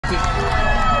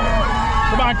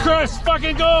Come on, Chris,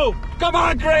 fucking go! Come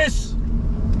on, Chris!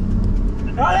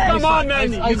 Come on,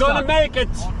 man, you're gonna make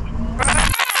it!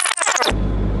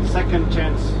 Second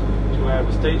chance to have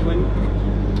a stage win,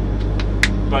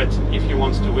 but if he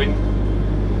wants to win,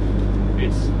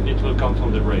 it will come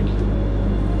from the break.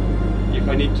 If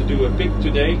I need to do a pick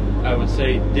today, I would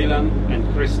say Dylan and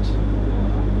Krists.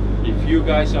 If you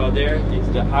guys are there, it's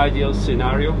the ideal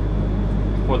scenario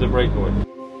for the breakaway.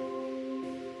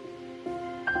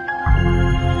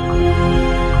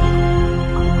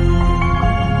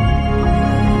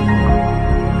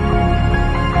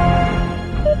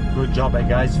 Good job,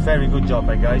 guys. Very good job,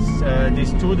 guys.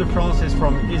 This Tour de France is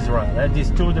from Israel. This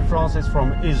Tour de France is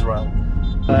from Israel.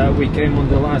 We came on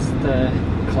the last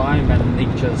climb and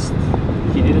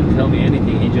he didn't tell me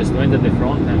anything. He just went at the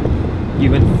front and he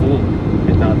went full.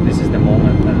 I thought this is the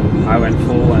moment, and I went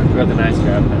full and got a nice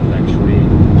cut and actually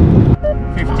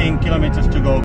 15 kilometers to go.